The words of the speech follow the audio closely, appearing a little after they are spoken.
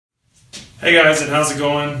Hey guys, and how's it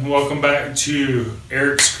going? Welcome back to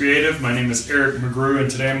Eric's Creative. My name is Eric McGrew, and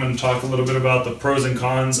today I'm going to talk a little bit about the pros and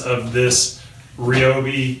cons of this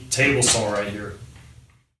Ryobi table saw right here.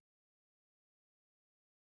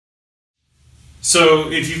 So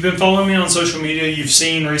if you've been following me on social media, you've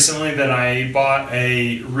seen recently that I bought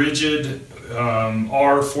a rigid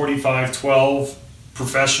R4512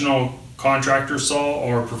 professional contractor saw,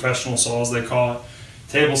 or professional saw as they call it,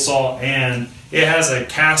 table saw, and it has a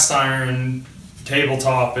cast iron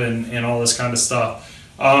tabletop and all this kind of stuff.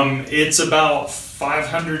 It's about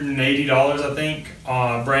 $580, I think,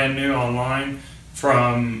 brand new online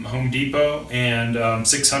from Home Depot, and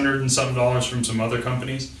 $600 and something from some other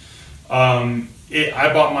companies. I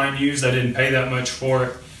bought mine used. I didn't pay that much for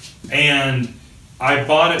it, and I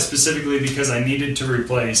bought it specifically because I needed to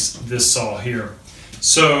replace this saw here.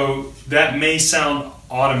 So that may sound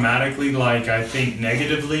automatically like I think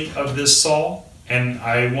negatively of this saw, and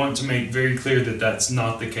I want to make very clear that that's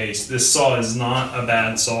not the case. This saw is not a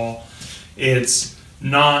bad saw. It's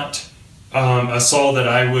not a saw that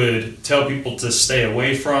I would tell people to stay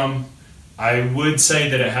away from. I would say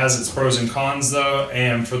that it has its pros and cons though,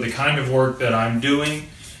 and for the kind of work that I'm doing,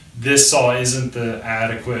 this saw isn't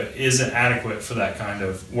adequate for that kind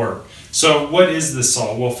of work. So what is this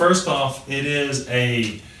saw? Well, first off, it is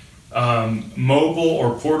a mobile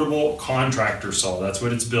or portable contractor saw. That's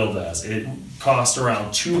what it's billed as. It costs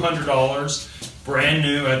around $200, brand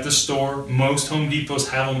new at the store. Most Home Depots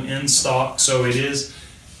have them in stock, so it is,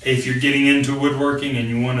 if you're getting into woodworking and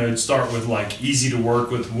you want to start with like easy to work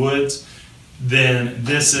with woods, then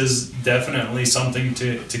this is definitely something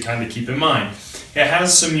to kind of keep in mind. It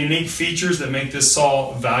has some unique features that make this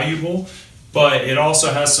saw valuable, but it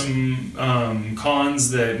also has some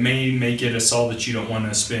cons that may make it a saw that you don't want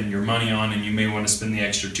to spend your money on, and you may want to spend the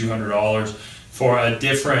extra $200 for a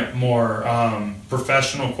different, more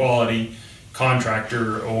professional quality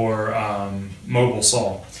contractor or mobile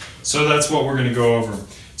saw. So that's what we're going to go over.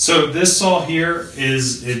 So this saw here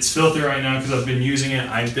it's filthy right now because I've been using it.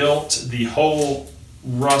 I built the whole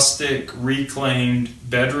rustic reclaimed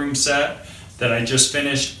bedroom set that I just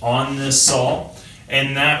finished on this saw,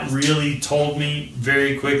 and that really told me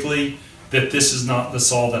very quickly that this is not the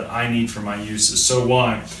saw that I need for my uses. So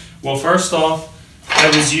why? Well, first off, I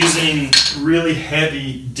was using really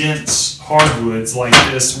heavy, dense hardwoods like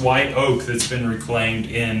this white oak that's been reclaimed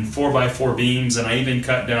in 4x4 beams, and I even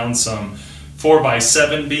cut down some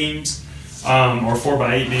 4x7 beams, or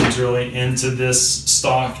 4x8 beams really, into this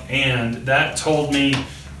stock, and that told me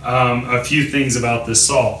a few things about this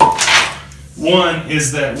saw. One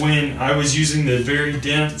is that when I was using the very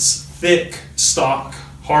dense, thick stock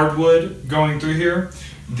hardwood going through here,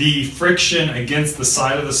 the friction against the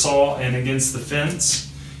side of the saw and against the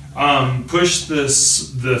fence pushed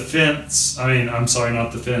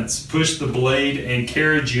pushed the blade and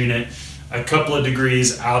carriage unit a couple of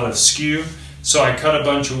degrees out of skew. So I cut a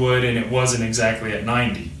bunch of wood and it wasn't exactly at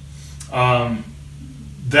 90.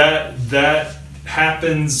 That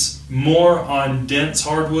happens more on dense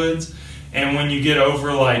hardwoods, and when you get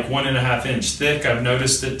over like 1.5 inch thick, I've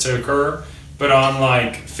noticed it to occur. But on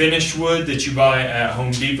like finished wood that you buy at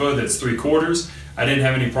Home Depot that's 3/4, I didn't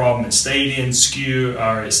have any problem. It stayed in skew,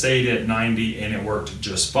 or it stayed at 90, and it worked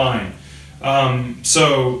just fine.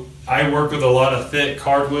 So I work with a lot of thick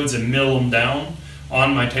hardwoods and mill them down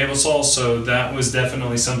on my table saw, so that was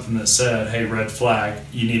definitely something that said, hey, red flag,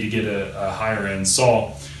 you need to get a higher end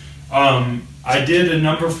saw. I did a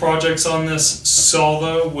number of projects on this saw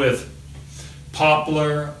though, with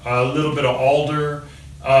poplar, a little bit of alder,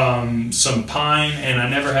 some pine, and I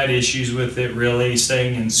never had issues with it really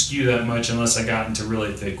staying in skew that much unless I got into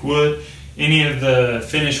really thick wood. Any of the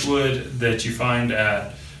finished wood that you find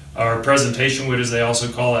at, or presentation wood as they also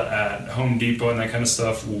call it, at Home Depot and that kind of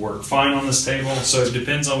stuff, will work fine on this table. So it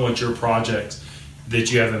depends on what your projects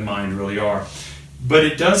that you have in mind really are. But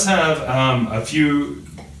it does have a few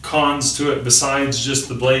cons to it besides just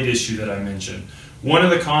the blade issue that I mentioned. One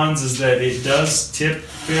of the cons is that it does tip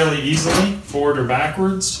fairly easily, forward or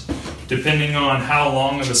backwards, depending on how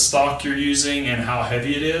long of a stock you're using and how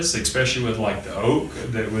heavy it is, especially with like the oak.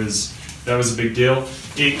 That was a big deal.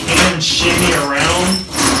 It can shimmy around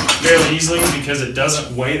fairly easily because it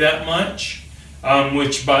doesn't weigh that much,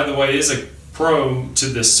 which by the way is a pro to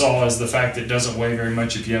this saw, is the fact that it doesn't weigh very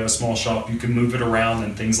much. If you have a small shop, you can move it around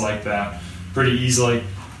and things like that pretty easily.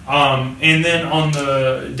 And then on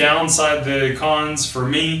the downside, the cons for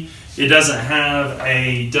me, it doesn't have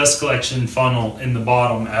a dust collection funnel in the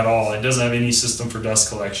bottom at all. It doesn't have any system for dust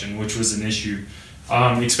collection, which was an issue.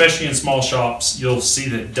 Especially in small shops, you'll see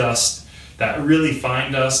that dust, that really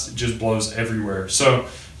fine dust, just blows everywhere. So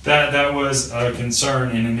that was a concern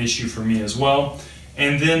and an issue for me as well.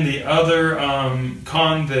 And then the other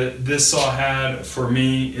con that this saw had for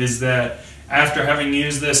me is that after having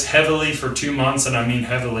used this heavily for 2 months, and I mean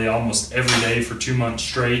heavily almost every day for 2 months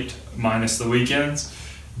straight, minus the weekends,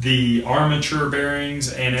 the armature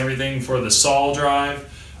bearings and everything for the saw drive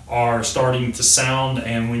are starting to sound,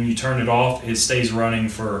 and when you turn it off, it stays running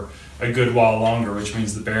for a good while longer, which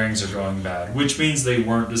means the bearings are going bad, which means they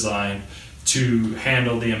weren't designed to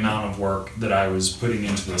handle the amount of work that I was putting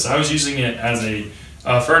into this. I was using it as a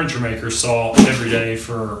furniture maker saw every day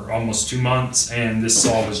for almost 2 months, and this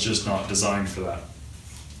saw was just not designed for that.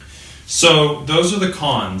 So those are the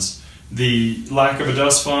cons. The lack of a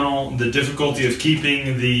dust funnel, the difficulty of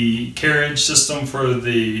keeping the carriage system for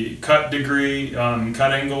the cut degree,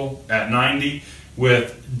 cut angle at 90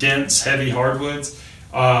 with dense, heavy hardwoods,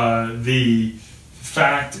 the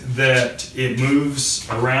fact that it moves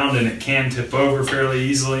around and it can tip over fairly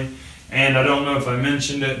easily, and I don't know if I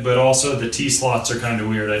mentioned it, but also the T-slots are kind of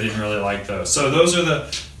weird. I didn't really like those. So those are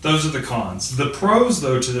the cons. The pros,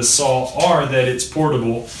 though, to this saw are that it's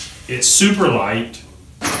portable, it's super light,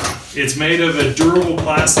 it's made of a durable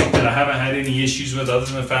plastic that I haven't had any issues with, other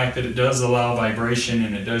than the fact that it does allow vibration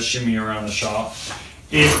and it does shimmy around the shop.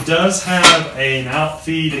 It does have an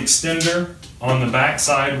outfeed extender on the back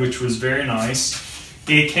side, which was very nice.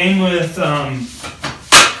 It came with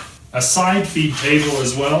a side feed table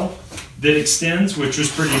as well that extends, which was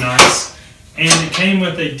pretty nice. And it came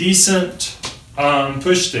with a decent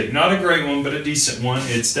push stick. Not a great one, but a decent one.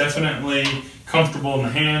 It's definitely comfortable in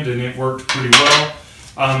the hand, and it worked pretty well.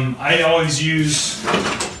 I always use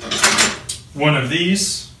one of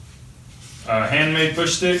these, handmade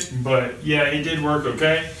push stick, but yeah, it did work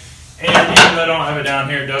okay. And even though I don't have it down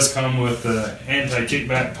here, it does come with the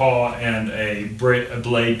anti-kickback paw and a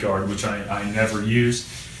blade guard, which I never use.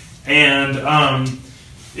 And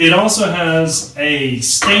it also has a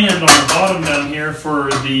stand on the bottom down here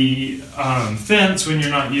for the fence when you're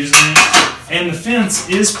not using it. And the fence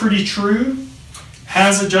is pretty true,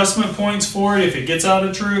 has adjustment points for it if it gets out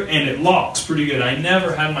of true, and it locks pretty good. I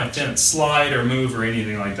never had my fence slide or move or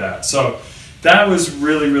anything like that. So that was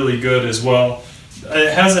really, really good as well.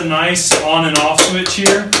 It has a nice on and off switch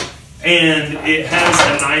here, and it has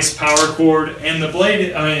a nice power cord, and the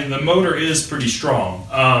blade, the motor is pretty strong.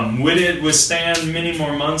 Would it withstand many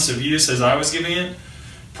more months of use as I was giving it?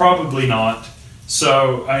 Probably not.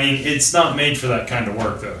 So, I mean, it's not made for that kind of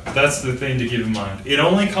work, though. That's the thing to keep in mind. It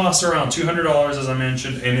only costs around $200, as I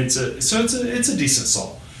mentioned, and it's a decent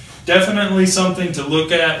saw. Definitely something to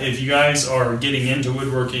look at if you guys are getting into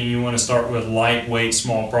woodworking. You want to start with lightweight,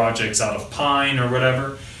 small projects out of pine or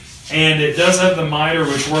whatever. And it does have the miter,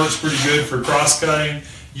 which works pretty good for cross-cutting.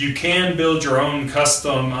 You can build your own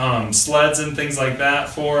custom sleds and things like that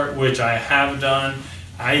for it, which I have done.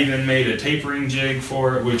 I even made a tapering jig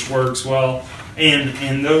for it, which works well.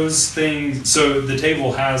 And those things, so the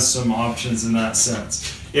table has some options in that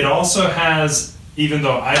sense. It also has, even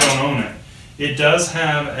though I don't own it, it does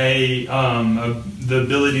have the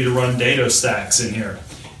ability to run dado stacks in here,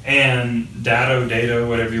 and dado,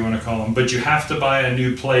 whatever you want to call them. But you have to buy a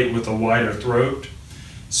new plate with a wider throat.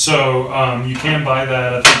 So you can buy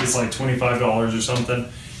that. I think it's like $25 or something,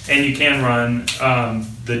 and you can run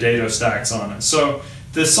the dado stacks on it. So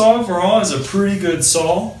the saw overall is a pretty good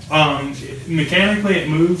saw. Mechanically, it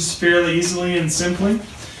moves fairly easily and simply.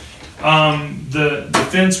 The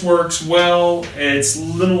fence works well. It's a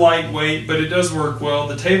little lightweight, but it does work well.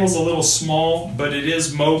 The table's a little small, but it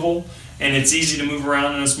is mobile, and it's easy to move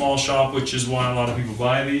around in a small shop, which is why a lot of people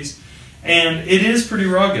buy these. And it is pretty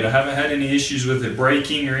rugged. I haven't had any issues with it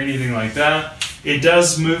breaking or anything like that. It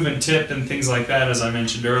does move and tip and things like that, as I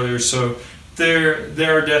mentioned earlier, so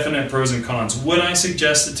there are definite pros and cons. Would I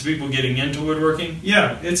suggest it to people getting into woodworking?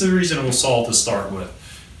 Yeah, it's a reasonable saw to start with.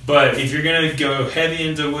 But if you're going to go heavy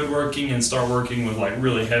into woodworking and start working with like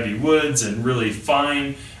really heavy woods and really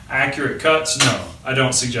fine, accurate cuts, no, I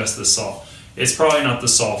don't suggest this saw. It's probably not the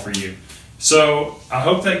saw for you. So I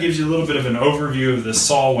hope that gives you a little bit of an overview of this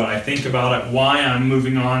saw, what I think about it, why I'm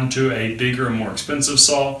moving on to a bigger and more expensive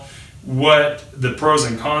saw, what the pros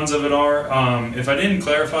and cons of it are. If I didn't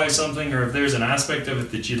clarify something, or if there's an aspect of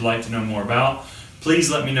it that you'd like to know more about, please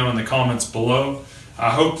let me know in the comments below. I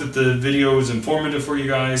hope that the video was informative for you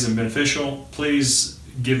guys and beneficial. Please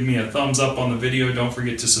give me a thumbs up on the video. Don't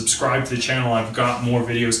forget to subscribe to the channel. I've got more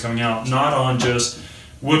videos coming out, not on just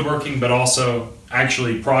woodworking, but also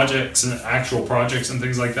actually projects and actual projects and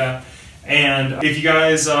things like that. And if you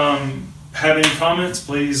guys have any comments,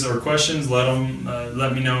 please, or questions, let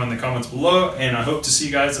me know in the comments below. And I hope to see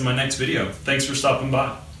you guys in my next video. Thanks for stopping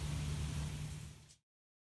by.